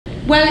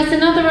Well, it's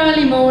another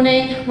early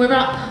morning. We're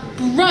up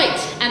bright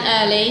and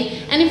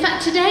early, and in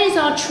fact today is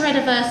our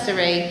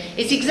treadiversary.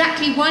 It's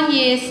exactly 1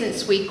 year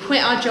since we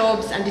quit our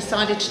jobs and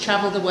decided to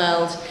travel the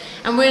world,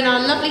 and we're in our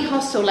lovely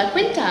hostel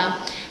Lanquin.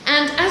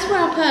 And as we're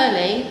up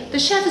early, the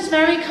chef has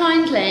very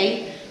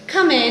kindly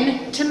come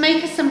in to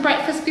make us some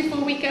breakfast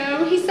before we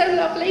go. He's so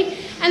lovely.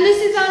 And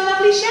this is our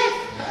lovely chef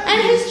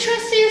and his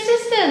trusty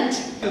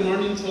assistant. Good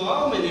morning to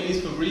all. My name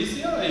is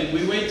Fabricio and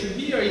we wait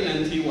here in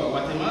Antigua,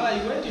 Guatemala.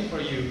 I'm waiting for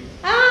you.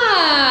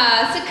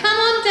 Ah, so come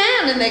on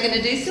down and they're going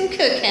to do some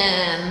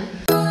cooking.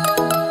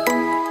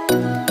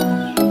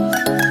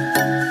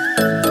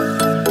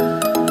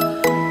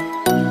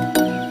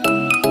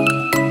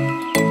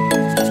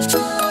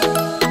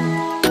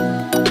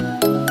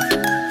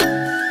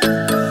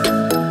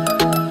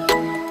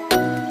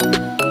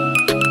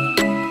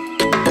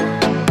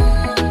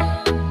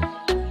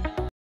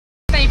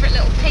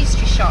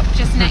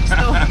 Just next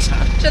door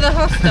to the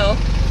hostel,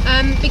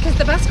 because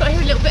the bus got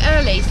here a little bit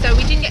early, so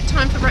we didn't get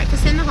time for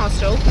breakfast in the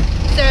hostel.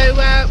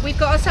 So we've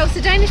got ourselves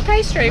a Danish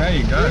pastry. There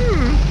you go.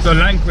 So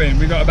Lanquin,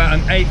 we got about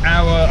an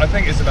 8-hour, I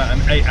think it's about an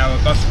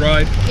 8-hour bus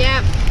ride.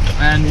 Yeah.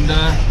 And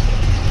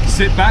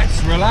sit back,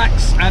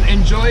 relax, and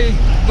enjoy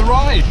the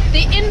ride.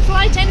 The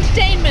in-flight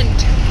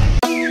entertainment.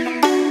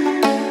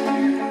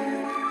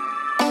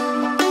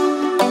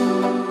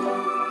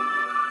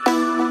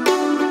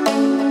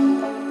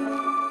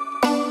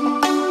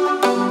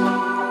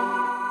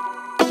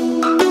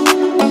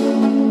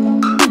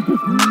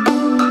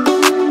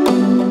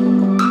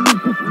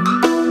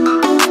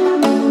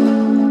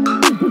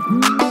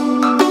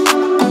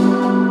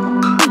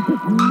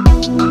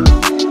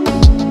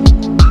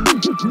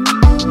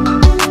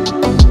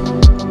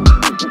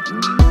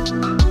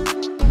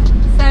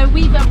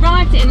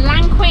 In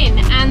Lanquin,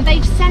 and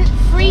they've sent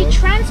free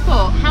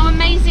transport. How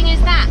amazing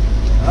is that?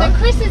 So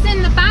Chris is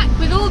in the back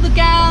with all the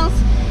girls,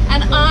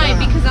 and I,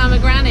 because I'm a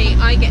granny,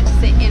 I get to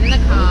sit in the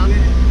car.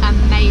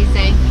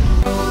 Amazing.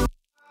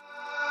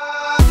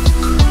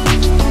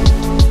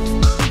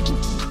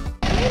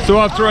 So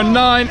after a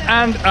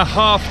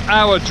 9.5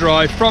 hour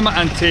drive from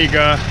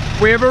Antigua,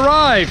 we have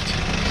arrived.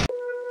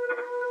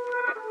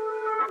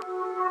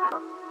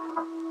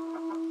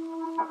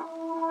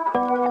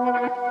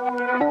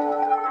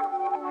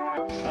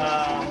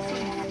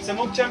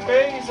 Semuc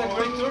Champey is a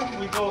great tour.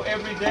 We go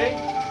every day.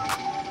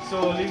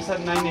 So leaves at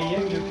 9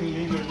 a.m. You can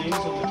leave your names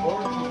on the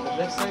board on the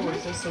left side where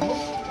it says Semuc,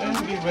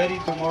 and be ready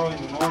tomorrow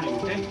in the morning,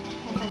 okay?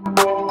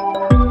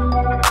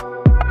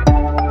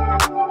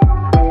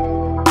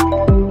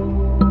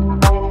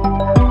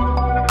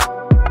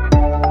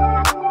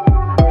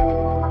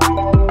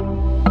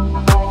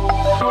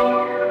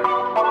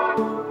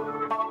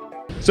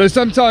 So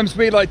sometimes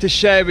we like to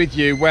share with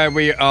you where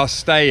we are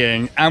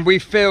staying, and we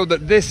feel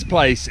that this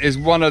place is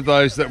one of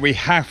those that we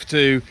have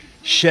to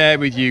share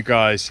with you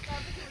guys.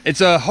 It's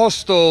a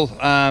hostel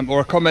or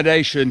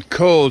accommodation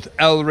called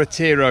El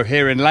Retiro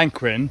here in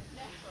Lanquin,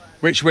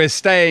 which we're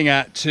staying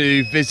at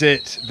to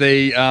visit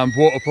the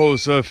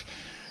waterfalls of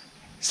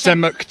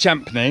Semuc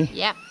Champey,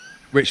 Yep.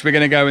 which we're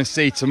going to go and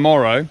see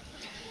tomorrow.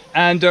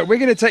 And we're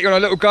going to take you on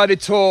a little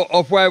guided tour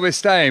of where we're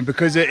staying,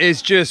 because it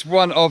is just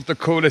one of the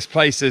coolest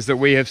places that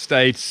we have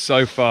stayed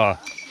so far.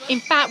 In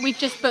fact, we've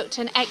just booked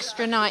an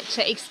extra night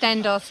to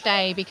extend our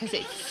stay because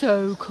it's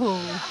so cool.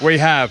 We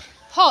have.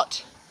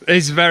 Hot.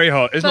 It's very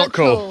hot. It's not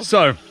cool.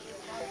 So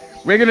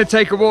we're going to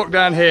take a walk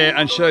down here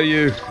and show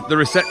you the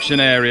reception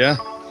area.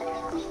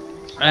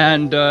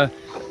 And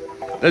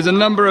there's a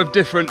number of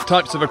different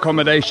types of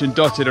accommodation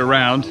dotted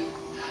around.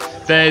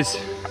 There's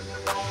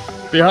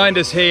behind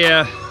us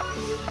here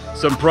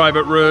some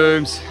private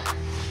rooms,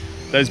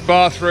 there's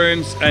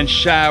bathrooms and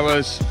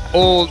showers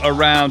all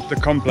around the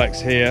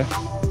complex here.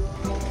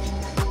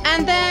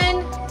 And then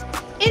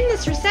in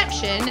this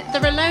reception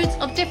there are loads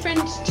of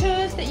different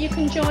tours that you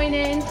can join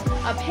in.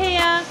 Up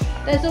here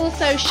there's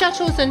also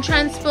shuttles and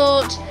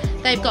transport.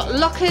 They've got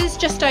lockers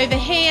just over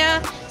here,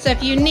 so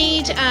if you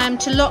need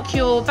to lock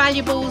your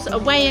valuables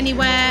away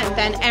anywhere,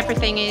 then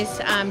everything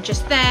is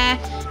just there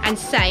and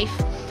safe.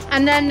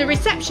 And then the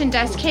reception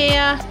desk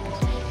here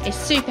is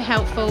super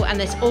helpful, and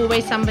there's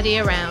always somebody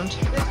around.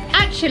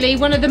 Actually,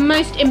 one of the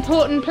most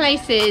important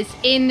places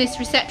in this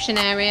reception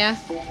area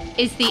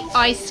is the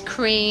ice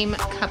cream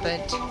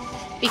cupboard,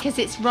 because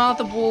it's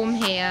rather warm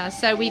here,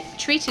 so we've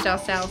treated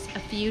ourselves a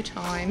few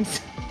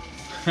times.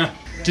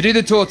 To do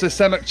the tour to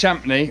Semuc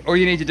Champey, all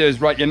you need to do is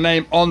write your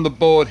name on the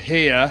board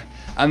here,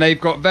 and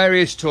they've got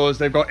various tours.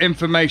 They've got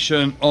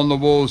information on the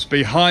walls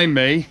behind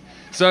me,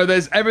 so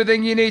there's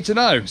everything you need to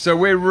know. So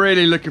we're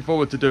really looking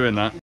forward to doing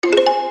that.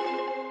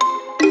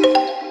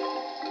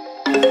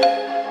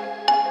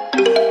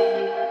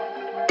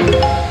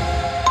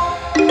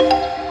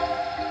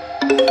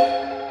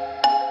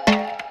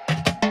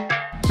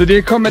 So the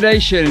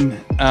accommodation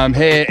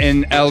here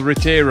in El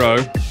Retiro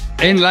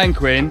in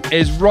Lanquin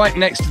is right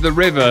next to the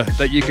river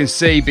that you can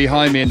see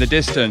behind me in the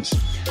distance.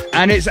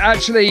 And it's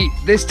actually,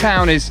 this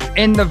town is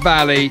in the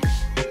valley,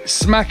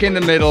 smack in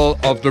the middle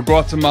of the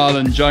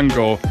Guatemalan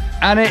jungle,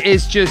 and it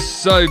is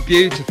just so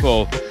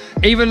beautiful.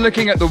 Even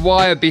looking at the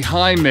wire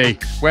behind me,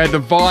 where the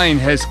vine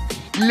has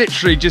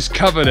literally just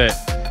covered it,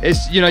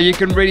 it's, you know, you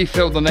can really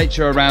feel the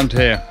nature around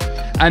here.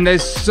 And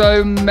there's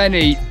so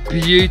many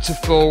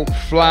beautiful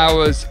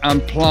flowers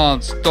and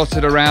plants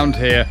dotted around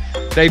here.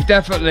 They've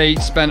definitely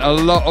spent a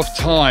lot of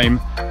time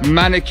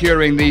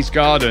manicuring these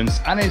gardens,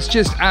 and it's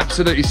just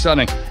absolutely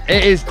stunning.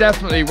 It is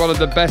definitely one of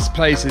the best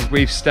places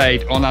we've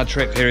stayed on our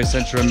trip here in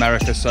Central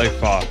America so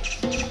far.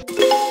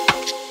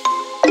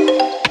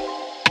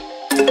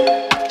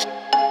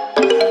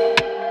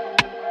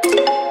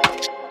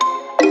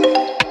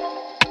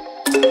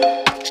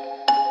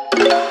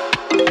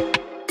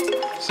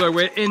 So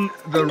we're in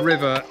the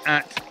river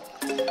at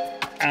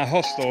our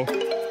hostel,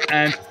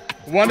 and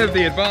one of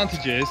the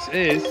advantages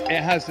is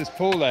it has this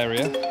pool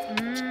area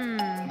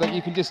that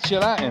you can just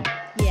chill out in.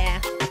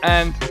 Yeah.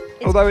 And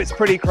although it's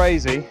pretty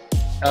cold, in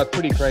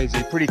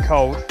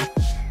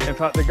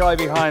fact the guy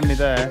behind me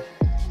there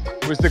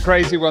was the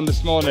crazy one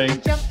this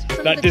morning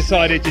that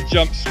decided to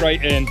jump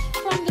straight in.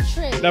 From the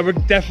tree. That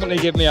would definitely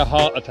give me a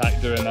heart attack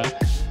doing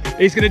that.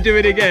 He's going to do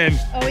it again.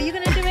 Oh, are you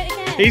going to do it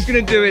again? He's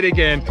going to do it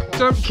again.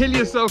 Don't kill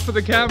yourself for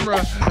the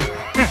camera. How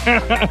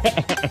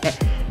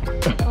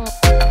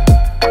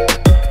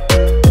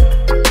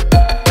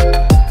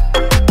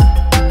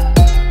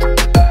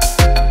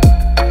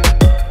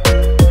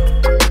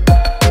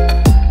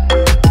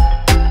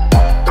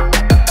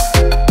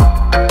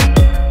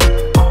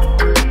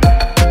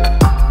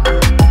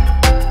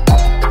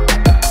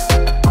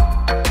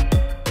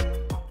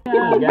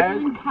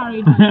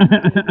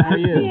are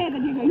you?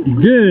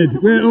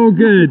 Good, we're all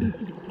good.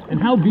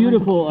 And how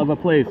beautiful of a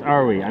place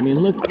are we? I mean,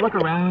 look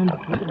around.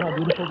 Look at how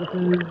beautiful this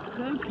is.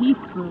 So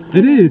peaceful.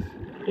 It is.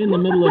 In the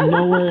middle of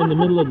nowhere, in the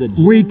middle of the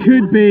gym. We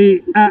could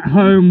be at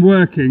home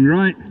working,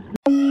 right?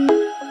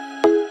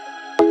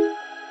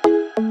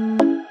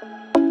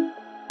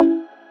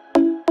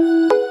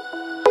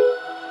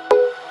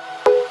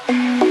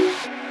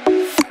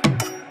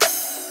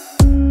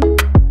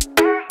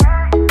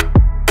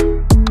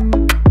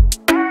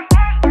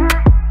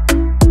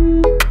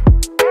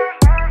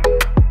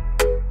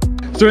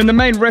 So in the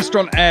main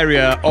restaurant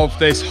area of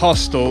this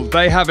hostel,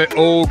 they have it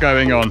all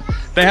going on.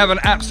 They have an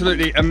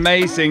absolutely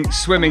amazing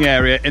swimming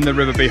area in the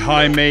river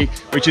behind me,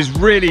 which is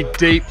really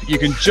deep. You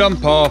can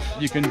jump off,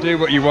 you can do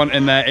what you want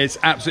in there. It's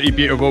absolutely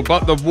beautiful,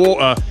 but the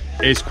water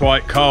is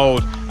quite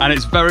cold and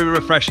it's very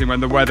refreshing when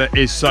the weather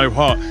is so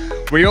hot.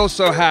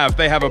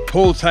 They have a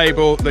pool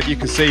table that you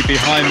can see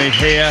behind me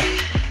here.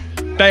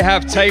 They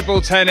have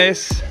table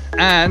tennis,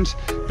 and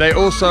they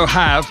also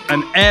have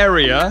an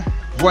area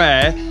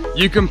where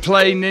you can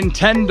play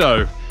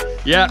Nintendo.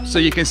 Yeah, so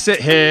you can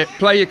sit here,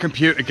 play your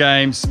computer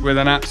games with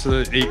an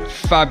absolutely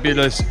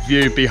fabulous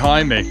view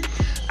behind me.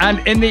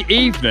 And in the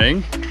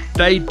evening,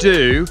 they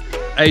do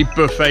a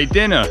buffet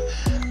dinner.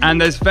 And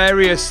there's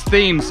various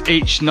themes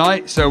each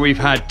night. So we've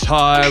had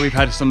Thai, we've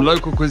had some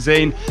local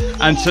cuisine,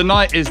 and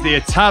tonight is the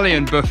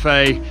Italian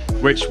buffet,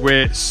 which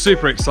we're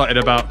super excited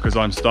about because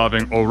I'm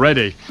starving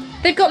already.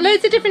 They've got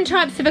loads of different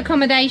types of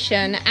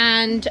accommodation,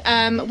 and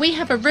we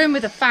have a room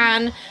with a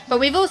fan, but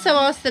we've also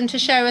asked them to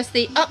show us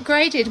the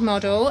upgraded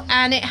model,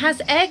 and it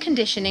has air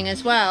conditioning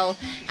as well.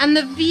 And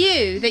the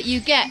view that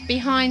you get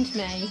behind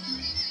me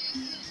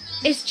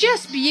is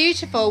just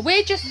beautiful.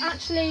 We're just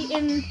actually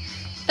in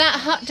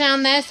that hut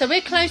down there, so we're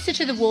closer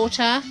to the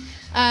water,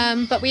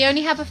 but we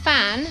only have a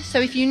fan, so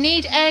if you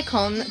need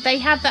aircon, they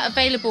have that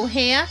available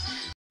here.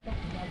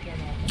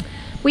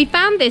 We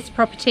found this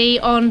property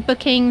on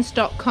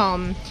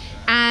bookings.com.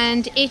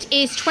 and it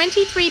is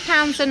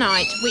 £23 a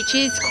night, which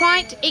is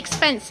quite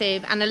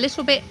expensive and a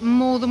little bit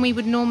more than we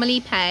would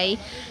normally pay.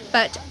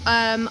 But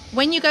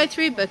when you go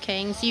through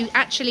bookings, you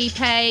actually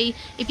pay,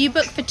 if you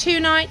book for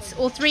 2 nights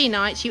or 3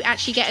 nights, you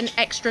actually get an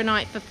extra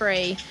night for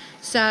free.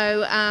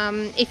 So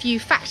if you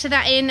factor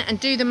that in and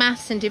do the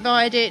maths and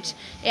divide it,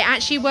 it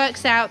actually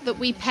works out that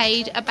we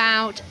paid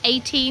about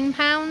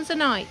 £18 a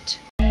night.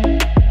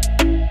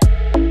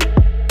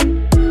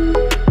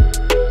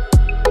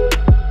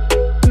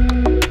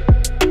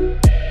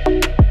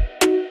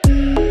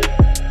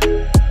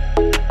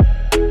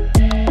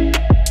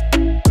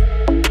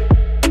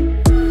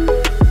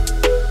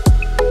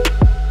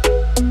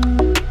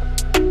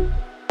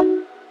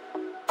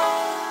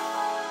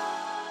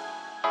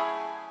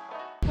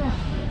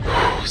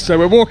 So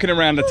we're walking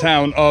around the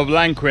town of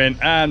Lanquin,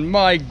 and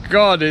my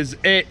God, is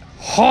it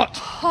hot!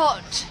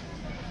 Hot!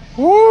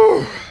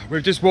 Woo!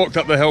 We've just walked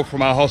up the hill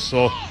from our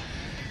hostel.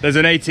 There's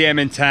an ATM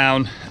in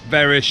town,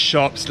 various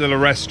shops, little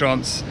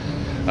restaurants,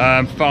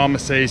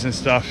 pharmacies and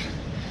stuff.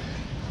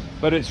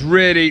 But it's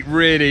really,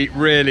 really,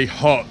 really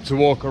hot to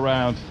walk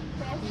around.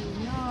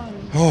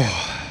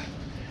 Oh.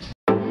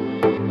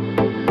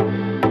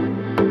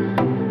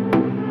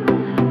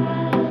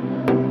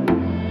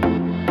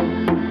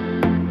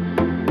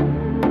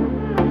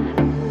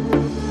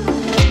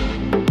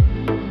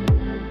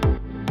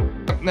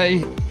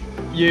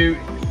 You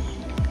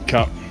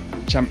cup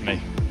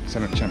Champey,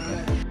 Semuc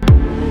Champey.